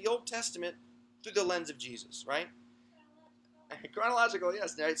the Old Testament through the lens of Jesus, right? Chronological,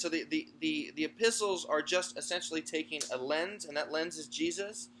 yes. Right? So the epistles are just essentially taking a lens, and that lens is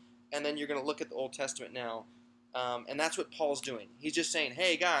Jesus, and then you're going to look at the Old Testament now. And that's what Paul's doing. He's just saying,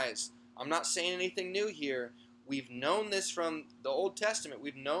 hey, guys, I'm not saying anything new here. We've known this from the Old Testament.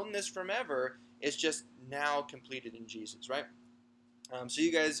 We've known this from ever. It's just now completed in Jesus, right? So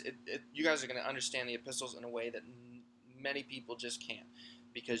you guys are going to understand the epistles in a way that many people just can't,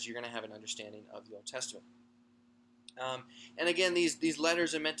 because you're going to have an understanding of the Old Testament. And again, these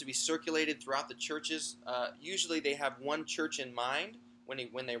letters are meant to be circulated throughout the churches. Usually they have one church in mind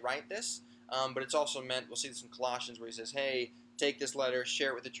when they write this, but it's also meant, we'll see this in Colossians where he says, hey, take this letter, share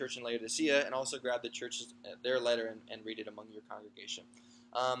it with the church in Laodicea, and also grab the church's their letter and read it among your congregation.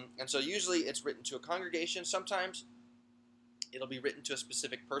 And so usually it's written to a congregation. Sometimes it'll be written to a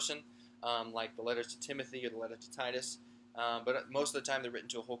specific person, like the letters to Timothy or the letter to Titus, but most of the time they're written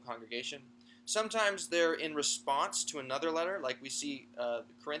to a whole congregation. Sometimes they're in response to another letter, like we see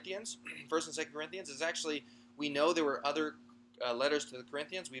Corinthians, 1st and 2nd Corinthians. Is actually, we know there were other letters to the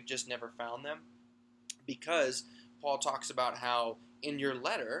Corinthians, we've just never found them, because Paul talks about how in your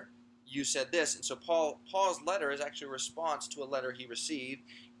letter you said this, and so Paul's letter is actually a response to a letter he received,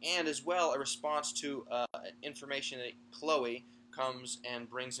 and as well a response to information that Chloe comes and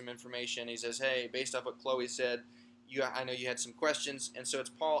brings him information. He says, hey, based off what Chloe said, I know you had some questions, and so it's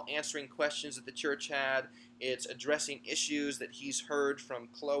Paul answering questions that the church had. It's addressing issues that he's heard from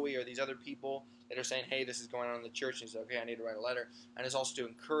Chloe or these other people that are saying, hey, this is going on in the church, and he's like, okay, I need to write a letter. And it's also to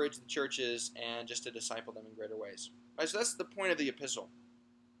encourage the churches and just to disciple them in greater ways. All right, so that's the point of the epistle.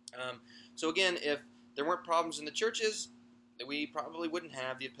 So again, if there weren't problems in the churches, we probably wouldn't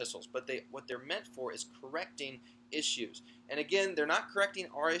have the epistles. But what they're meant for is correcting issues. And again, they're not correcting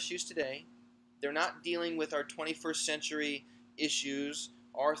our issues today. They're not dealing with our 21st century issues,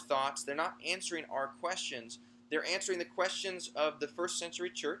 our thoughts. They're not answering our questions. They're answering the questions of the first century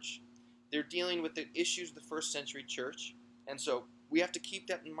church. They're dealing with the issues of the first century church. And so we have to keep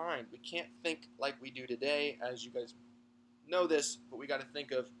that in mind. We can't think like we do today, as you guys know this, but we got to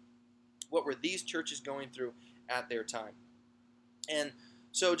think of what were these churches going through at their time. And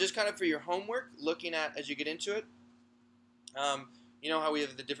so just kind of for your homework, looking at as you get into it, you know how we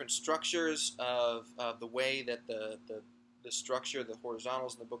have the different structures of the way that the structure, the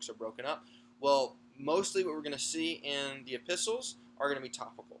horizontals in the books are broken up. Well, mostly what we're going to see in the epistles are going to be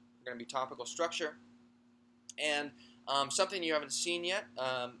topical. They're going to be topical structure. And something you haven't seen yet,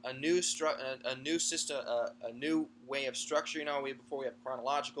 a new system, a new way of structure. You know, before we have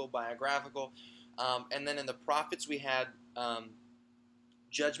chronological, biographical, and then in the prophets we had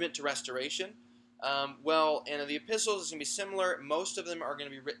judgment to restoration. Well, in the epistles, it's going to be similar. Most of them are going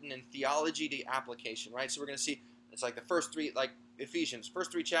to be written in theology to application, right? So we're going to see, it's like the first three, like Ephesians,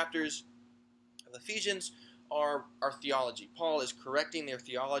 first three chapters of Ephesians are theology. Paul is correcting their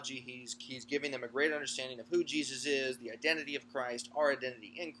theology. He's giving them a great understanding of who Jesus is, the identity of Christ, our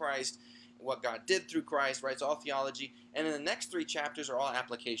identity in Christ, what God did through Christ, right? It's all theology. And then the next three chapters are all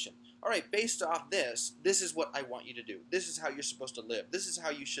application. All right, based off this is what I want you to do. This is how you're supposed to live. This is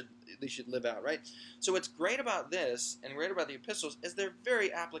how they should live out, right? So what's great about this and great about the epistles is they're very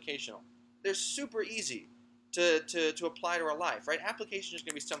applicational. They're super easy to apply to our life, right? Application is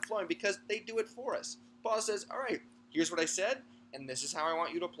going to be self-flowing because they do it for us. Paul says, all right, here's what I said, and this is how I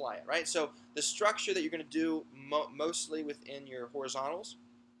want you to apply it, right? So the structure that you're going to do mostly within your horizontals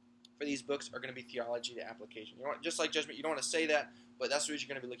for these books are going to be theology to application. You just like judgment, you don't want to say that, but that's what you're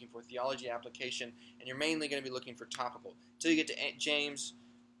going to be looking for, theology application, and you're mainly going to be looking for topical. Until you get to James,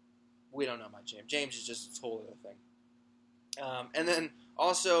 we don't know about James. James is just a whole other thing. And then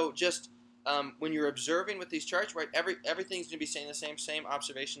also just when you're observing with these charts, right, everything's going to be saying the same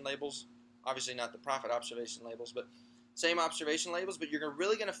observation labels. Obviously not the prophet observation labels, but same observation labels, but you're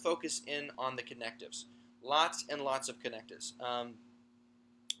really going to focus in on the connectives. Lots and lots of connectives.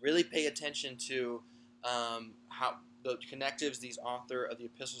 Really pay attention to how the connectives these author of the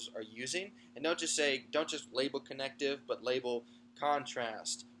epistles are using, and don't just label connective, but label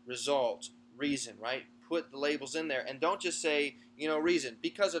contrast, result, reason, right? Put the labels in there, and don't just say, reason,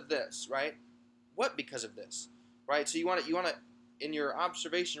 because of this, right? What because of this, right? So you want to in your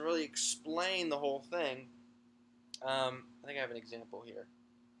observation really explain the whole thing. I think I have an example here.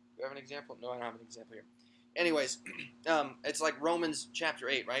 Do I have an example? No, I don't have an example here. Anyways, it's like Romans chapter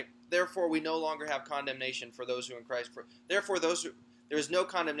 8, right? Therefore, we no longer have condemnation for those who are in Christ. There is no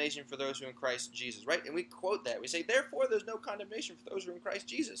condemnation for those who are in Christ Jesus, right? And we quote that. We say, therefore, there's no condemnation for those who are in Christ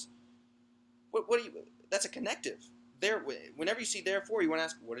Jesus. That's a connective. Whenever you see therefore, you want to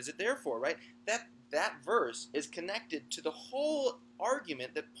ask, what is it there for, right? That verse is connected to the whole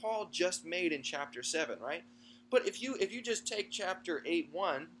argument that Paul just made in chapter 7, right? But if you just take chapter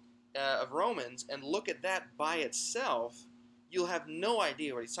 8:1 of Romans and look at that by itself, you'll have no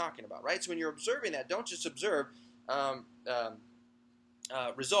idea what he's talking about, right? So when you're observing that, don't just observe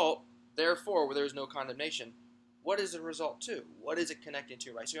result, therefore, where there's no condemnation. What is the result to? What is it connecting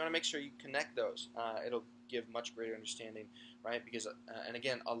to, right? So you want to make sure you connect those. It'll give much greater understanding, right? Because, and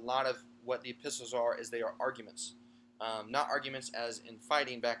again, a lot of what the epistles are is they are arguments. Not arguments as in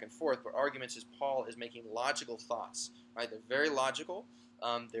fighting back and forth, but arguments as Paul is making logical thoughts, right? They're very logical.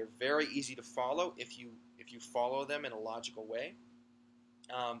 They're very easy to follow if you follow them in a logical way.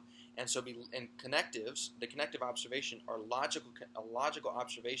 And connectives, the connective observation are logical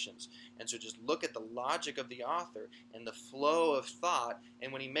observations. And so just look at the logic of the author and the flow of thought.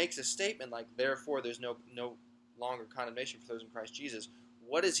 And when he makes a statement like, therefore there's no longer condemnation for those in Christ Jesus,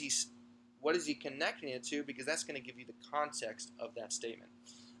 what is he connecting it to? Because that's going to give you the context of that statement.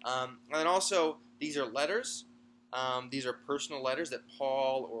 And also, these are letters. These are personal letters that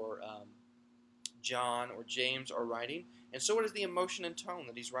Paul or John or James are writing. And so what is the emotion and tone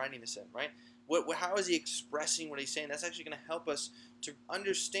that he's writing this in, right? How is he expressing what he's saying? That's actually going to help us to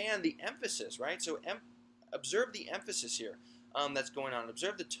understand the emphasis, right? So observe the emphasis here that's going on.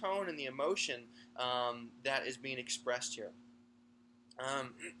 Observe the tone and the emotion that is being expressed here.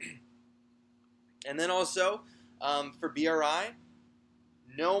 And then also, for BRI,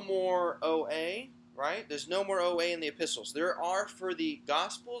 no more OA, right? There's no more OA in the epistles. There are for the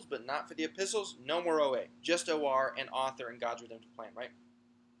Gospels, but not for the epistles. No more OA. Just OR and author and God's redemptive plan, right?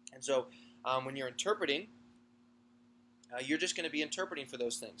 And so when you're interpreting, you're just going to be interpreting for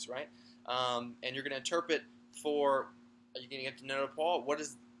those things, right? And you're going to interpret for, you're going to get to know Paul.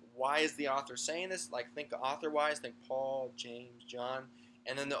 Why is the author saying this? Like, think author-wise, think Paul, James, John,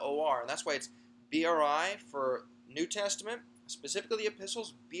 and then the OR. And that's why it's BRI for New Testament, specifically the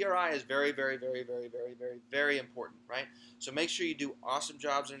epistles. BRI is very, very, very, very, very, very, very important, right? So make sure you do awesome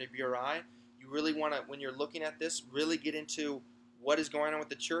jobs under BRI. You really want to, when you're looking at this, really get into what is going on with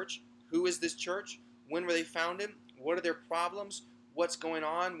the church. Who is this church? When were they founded? What are their problems? What's going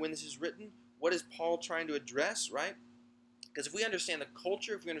on when this is written? What is Paul trying to address, right? Because if we understand the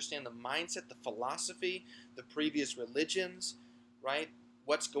culture, if we understand the mindset, the philosophy, the previous religions, right?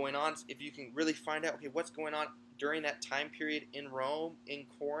 What's going on, if you can really find out, okay, what's going on during that time period in Rome, in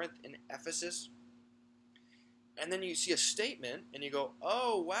Corinth, in Ephesus, and then you see a statement and you go,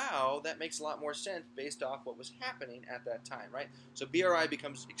 oh, wow, that makes a lot more sense based off what was happening at that time, right? So BRI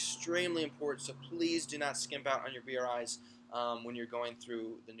becomes extremely important, so please do not skimp out on your BRIs when you're going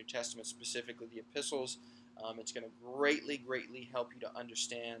through the New Testament, specifically the epistles. It's going to greatly, greatly help you to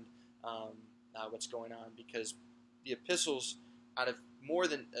understand what's going on, because the epistles, out of more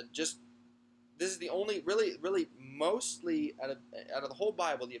than this is the only, really mostly out of the whole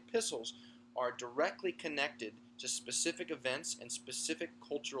Bible, the epistles are directly connected to specific events and specific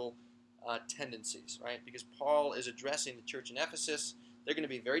cultural tendencies, right? Because Paul is addressing the church in Ephesus. They're going to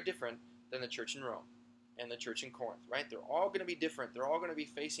be very different than the church in Rome and the church in Corinth, right? They're all going to be different. They're all going to be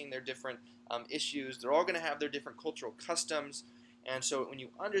facing their different issues. They're all going to have their different cultural customs. And so when you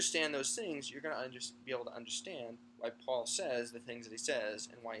understand those things, you're going to be able to understand why Paul says the things that he says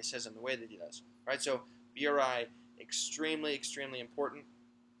and why he says them the way that he does, right? So BRI, extremely, extremely important.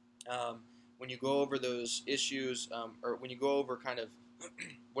 When you go over those issues, or when you go over kind of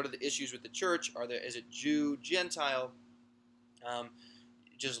what are the issues with the church, is it Jew, Gentile,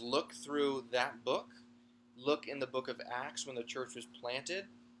 just look through that book. Look in the book of Acts when the church was planted,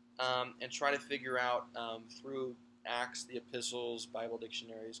 and try to figure out through Acts, the epistles, Bible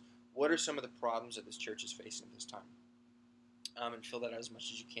dictionaries, what are some of the problems that this church is facing at this time, and fill that out as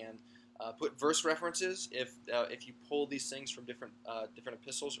much as you can Put verse references if you pull these things from different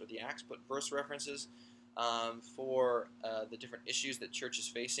epistles or the Acts. Put verse references for the different issues that church is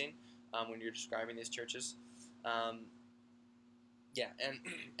facing when you're describing these churches. Yeah,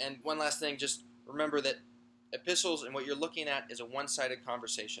 and one last thing, just remember that epistles and what you're looking at is a one-sided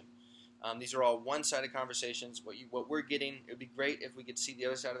conversation. These are all one-sided conversations. What we're getting, it would be great if we could see the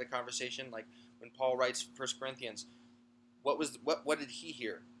other side of the conversation, like when Paul writes 1 Corinthians. What did he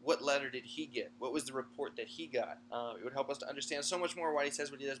hear? What letter did he get? What was the report that he got? It would help us to understand so much more why he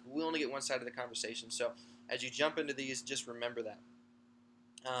says what he does, but we only get one side of the conversation. So as you jump into these, just remember that.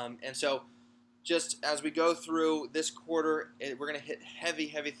 And so just as we go through this quarter, we're going to hit heavy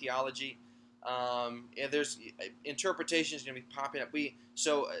theology. And there's interpretations going to be popping up.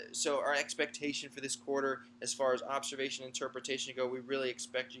 So our expectation for this quarter, as far as observation and interpretation go, we really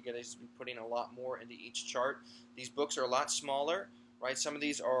expect you guys to be putting a lot more into each chart. These books are a lot smaller, right? Some of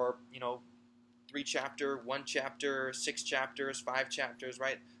these are 3 chapter, 1 chapter, 6 chapters, 5 chapters,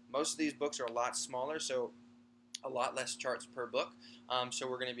 right? Most of these books are a lot smaller, so a lot less charts per book. So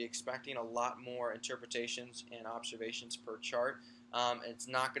we're going to be expecting a lot more interpretations and observations per chart. It's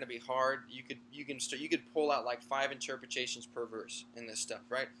not going to be hard. You could pull out like 5 interpretations per verse in this stuff,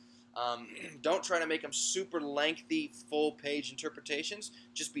 right? Don't try to make them super lengthy, full-page interpretations.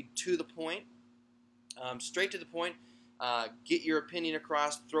 Just be to the point, straight to the point. Get your opinion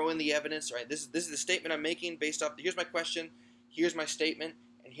across. Throw in the evidence. Right? This is the statement I'm making based off. Here's my question. Here's my statement,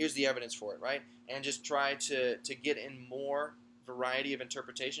 and here's the evidence for it. Right? And just try to get in more variety of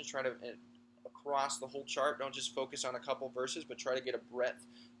interpretations. Try to across the whole chart. Don't just focus on a couple verses, but try to get a breadth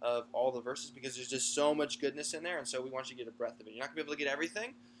of all the verses, because there's just so much goodness in there, and so we want you to get a breadth of it. You're not going to be able to get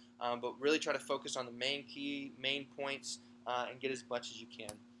everything, but really try to focus on the main points, and get as much as you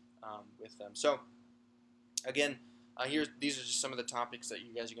can with them. So, again, these are just some of the topics that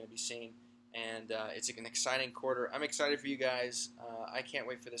you guys are going to be seeing, and it's an exciting quarter. I'm excited for you guys. I can't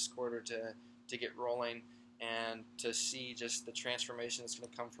wait for this quarter to get rolling and to see just the transformation that's going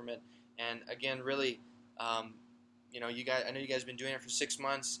to come from it. And again, really, you guys, I know you guys have been doing it for 6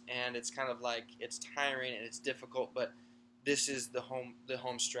 months, and it's kind of like it's tiring and it's difficult, but this is the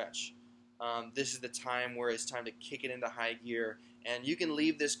home stretch. This is the time where it's time to kick it into high gear, and you can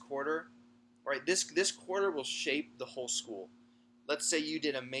leave this quarter, right? This quarter will shape the whole school. Let's say you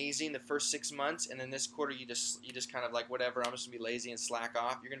did amazing the first 6 months, and then this quarter you just kind of like, whatever, I'm just gonna be lazy and slack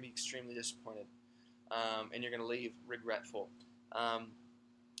off. You're gonna be extremely disappointed, and you're gonna leave regretful.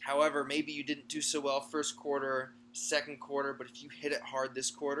 However, maybe you didn't do so well first quarter, second quarter, but if you hit it hard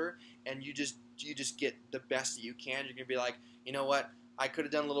this quarter and you just get the best that you can, you're going to be like, you know what, I could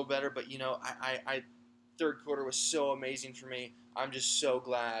have done a little better, but I third quarter was so amazing for me. I'm just so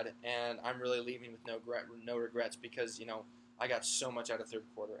glad, and I'm really leaving with no regrets, because I got so much out of third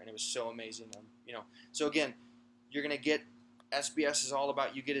quarter and it was so amazing. So again, you're going to get, SBS is all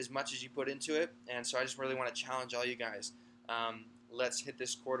about you get as much as you put into it, and so I just really want to challenge all you guys. Let's hit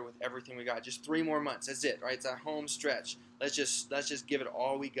this quarter with everything we got. Just 3 more months. That's it, right? It's a home stretch. Let's just give it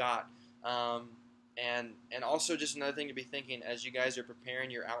all we got. And also just another thing to be thinking as you guys are preparing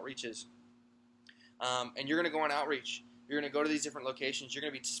your outreaches. And you're going to go on outreach. You're going to go to these different locations. You're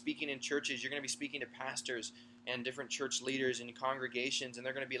going to be speaking in churches. You're going to be speaking to pastors and different church leaders and congregations, and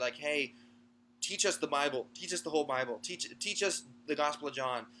they're going to be like, hey, teach us the Bible. Teach us the whole Bible. Teach us the Gospel of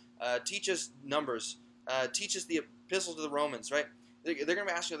John. Teach us Numbers. Teach us the Epistles to the Romans, right? They're going to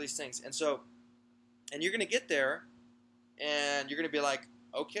be asking all these things. And you're going to get there, and you're going to be like,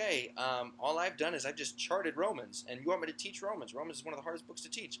 okay, all I've done is I've just charted Romans, and you want me to teach Romans. Romans is one of the hardest books to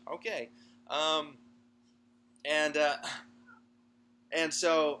teach. Okay.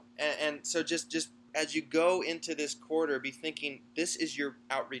 So just as you go into this quarter, be thinking, this is your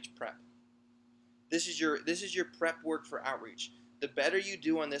outreach prep. This is your prep work for outreach. The better you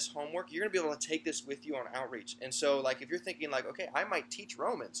do on this homework, you're going to be able to take this with you on outreach. And so, like, if you're thinking, like, okay, I might teach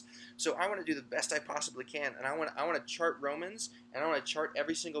Romans, so I want to do the best I possibly can, and I want to chart Romans, and I want to chart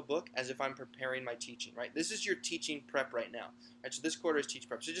every single book as if I'm preparing my teaching, right? This is your teaching prep right now. Right? So this quarter is teach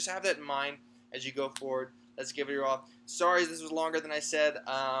prep. So just have that in mind as you go forward. Let's give it your all. Sorry, this was longer than I said.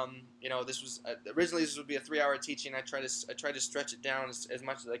 This was originally this would be a 3-hour teaching. I tried to stretch it down as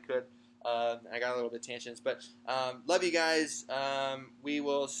much as I could. I got a little bit tangents, but love you guys. We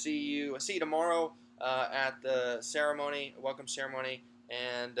will see you tomorrow at the ceremony, welcome ceremony,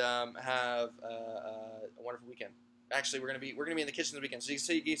 and have a wonderful weekend. Actually, we're gonna be in the kitchen this weekend, so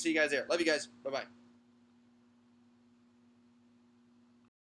see you guys there. Love you guys. Bye bye.